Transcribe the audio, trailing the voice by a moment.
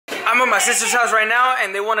I'm at my sister's house right now,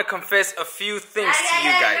 and they want to confess a few things to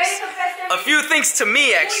you guys. A few things to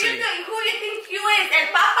me, actually. Who you think you is? El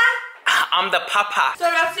Papa? I'm the papa. So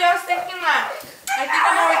actually, I was thinking that I think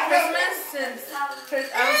I'm over Christmas since I don't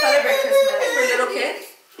celebrate Christmas for little kids.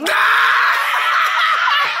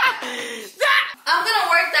 I'm gonna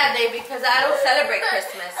work that day because I don't celebrate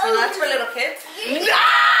Christmas. So that's for little kids. You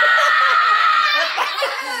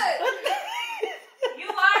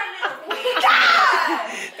are a little kid.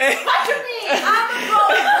 What you mean? I'm a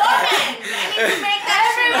grown woman. I need to make that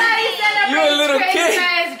everybody celebrate. You a little kid.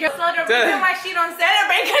 So the reason why she don't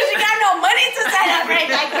celebrate because she got no money to celebrate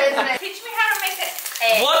like Christmas. Teach me how to make an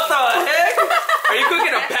egg. What the heck? Are you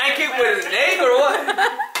cooking a pancake with an egg or what? Now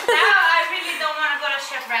I really don't want to go to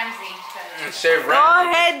Chef Ramsay. Chef Ramsay. Go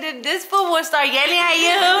ahead, this fool will start yelling at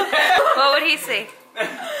you. What would he say?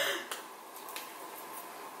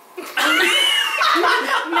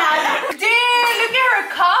 Dude, look at her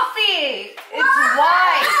coffee. It's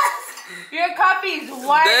white. Your coffee is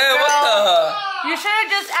white, Damn, girl. what the? You should have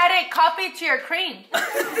just added coffee to your cream.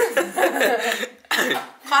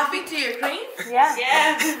 Coffee to your cream? Yeah.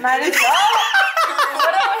 Yeah. Might as well.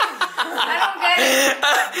 I don't get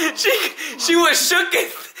it. She was shooken.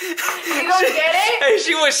 You don't get it? Hey,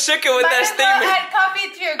 she was shooken with that statement. Add coffee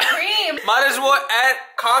to your cream. Might as well add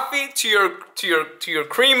coffee to your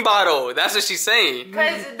cream bottle. That's what she's saying.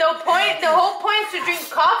 Because the whole point is to drink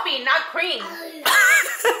coffee, not cream.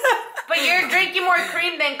 But you're drinking more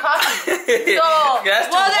cream than coffee. So,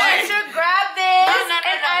 That's well too then white. you should grab this and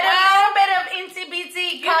add a little bit of insy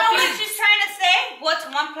bitsy You know what coffee. she's trying to say? What's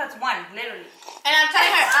 1 + 1? Literally. And I'm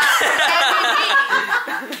telling her,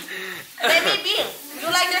 let me be.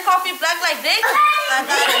 You like your coffee black like this? I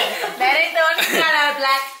got it. That ain't the only kind of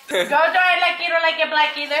black. Go do it like you don't like it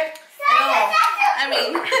black either. No, I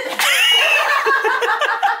mean.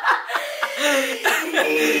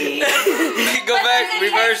 Go back,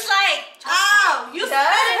 reverse. Like, Oh, you spit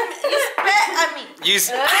at me. You.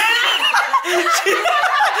 She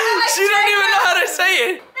don't even know how to say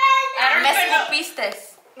it. Me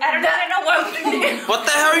escupistes. I don't even know what I'm doing. What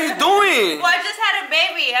the hell are you doing? Well, I just had a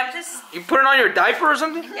baby. I'm just, You putting on your diaper or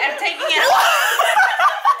something? I'm taking it off.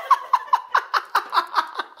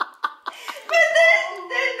 But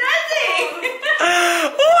there's nothing.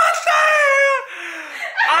 What the hell?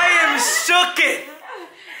 I am shooken.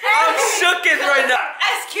 I'm shooken right now.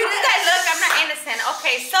 As cute as I look, I'm not innocent.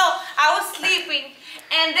 Okay, so I was sleeping,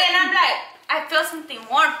 and then I'm like, I feel something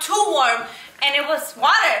warm, too warm, and it was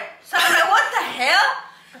water. So I'm like, what the hell?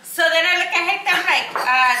 So then I look at Hector, I'm like,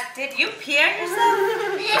 did you pee on yourself?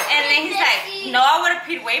 And then he's like, no, I would have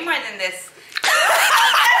peed way more than this.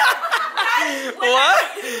 What?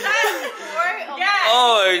 Yeah.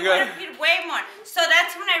 Oh my I would god. have peed way more. So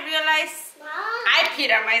that's when I realized I peed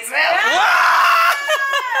on myself.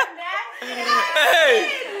 Hey,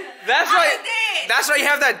 that's why you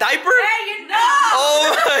have that diaper? Hey, you know.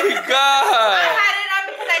 Oh my I god. had it on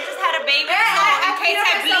because I just had a baby. So in case I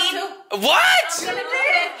bleed. What?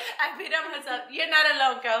 I beat on myself. You're not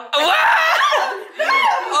alone, girl. What?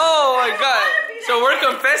 Oh my god. So we're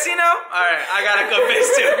confessing now? Alright, I gotta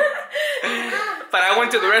confess too. But I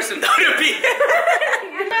went to the restroom to pee.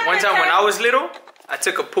 One time when I was little, I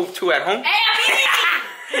took a poop too at home.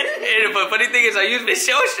 And the funny thing is I used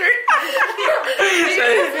Michelle's shirt. So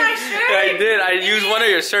I did. I used one of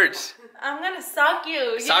your shirts. I'm gonna stalk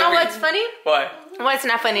you. You Stalk know me? what's funny? What? What's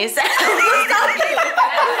not funny is that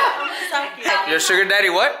Your sugar daddy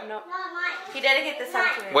what? No. He dedicated the song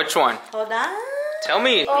to me. Which one? Hold on. Tell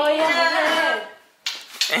me. Oh yeah.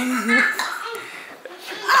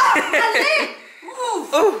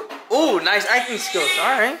 Ooh, nice acting skills.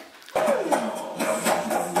 Alright.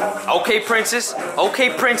 Okay, princess. Okay,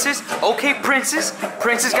 princess. Okay, princess.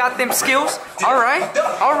 Princess got them skills. Alright.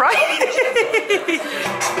 Alright.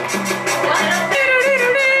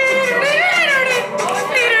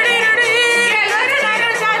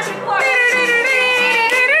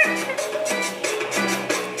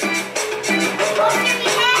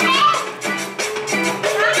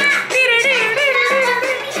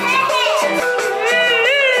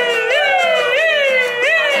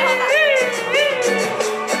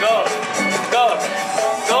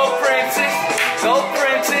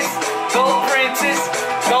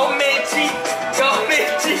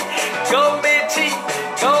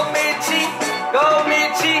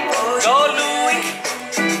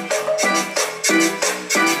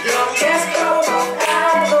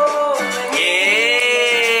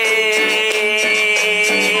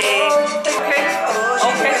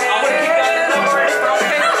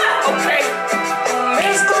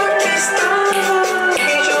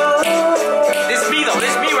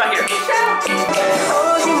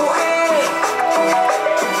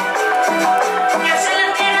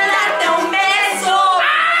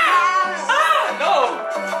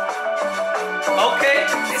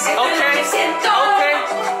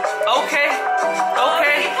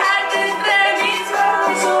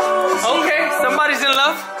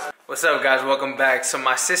 What's up, guys? Welcome back. So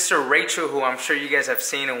my sister Rachel, who I'm sure you guys have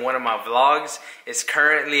seen in one of my vlogs, is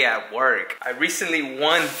currently at work. I recently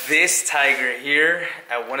won this tiger here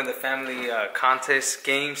at one of the family contest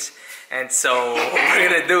games. And so what we're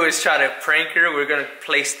gonna do is try to prank her. We're gonna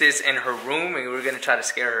place this in her room and we're gonna try to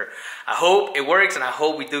scare her. I hope it works and I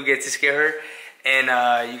hope we do get to scare her.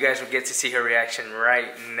 And you guys will get to see her reaction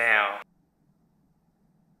right now.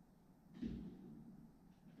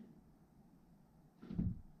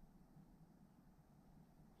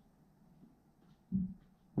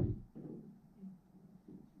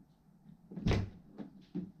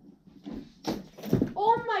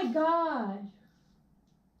 Oh my God.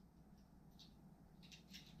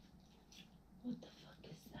 What the fuck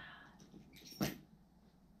is that?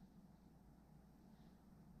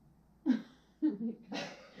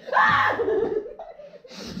 Ah!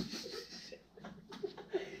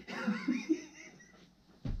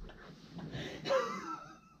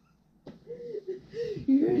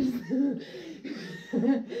 You're so...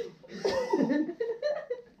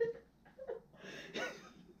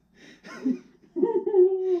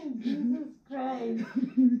 Jesus Christ.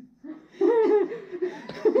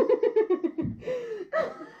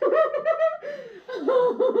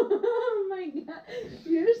 Oh my God.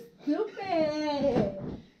 You're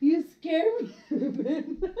stupid. You scare me.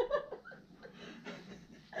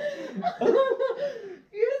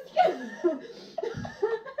 You're scared.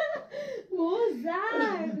 What was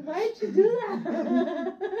that? Why'd you do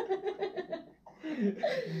that?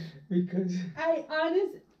 Because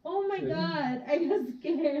oh my God, I got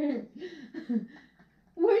scared.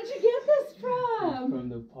 Where'd you get this from? From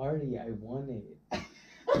the party, I won it.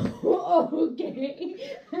 Oh,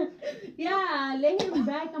 okay. Yeah, lay him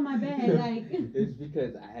back on my bed, like. It's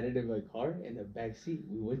because I had it in my car in the back seat.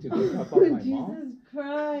 We went to go drop off my mom.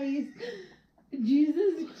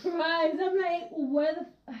 Jesus Christ. I'm like,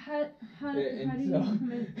 how do you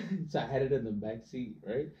come in? So I had it in the back seat,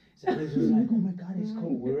 right? So Alex was like, oh my God, it's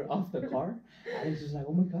cold. We were off the car. Alex was like,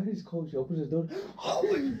 oh my God, it's cold. She opens the door. Oh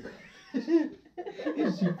my God.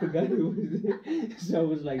 And she forgot it was there. So I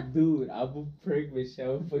was like, dude, I will prank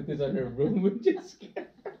Michelle and put this on her room and just scare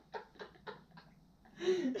her.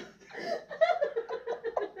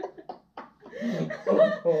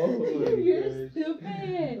 You're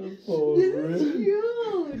stupid. Oh, this is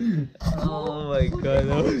cute. Oh my God,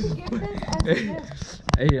 that was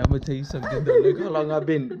Hey, I'm gonna tell you something though. Look how long I've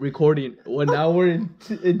been recording. 1 hour and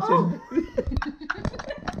 10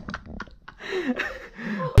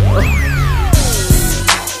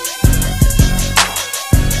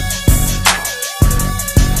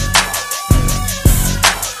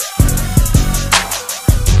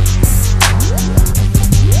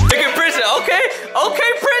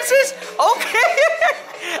 Okay, princess.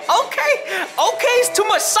 Okay, it's too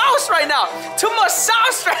much sauce right now. Too much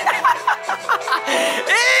sauce right now.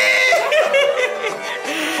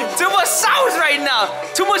 Too much sauce right now.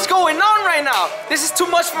 Too much going on right now. This is too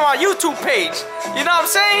much for my YouTube page. You know what I'm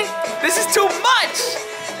saying? This is too much.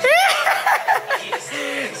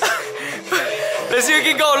 Let's see if we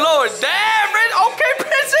can go lower. Damn, okay,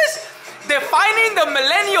 princess. Defining the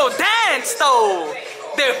millennial dance, though.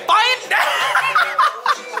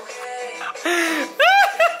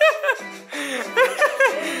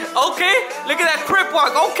 Okay, look at that crip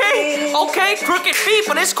walk. Okay, crooked feet,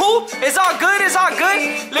 but it's cool. It's all good.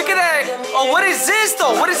 Look at that. Oh, what is this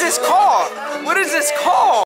though? What is this called?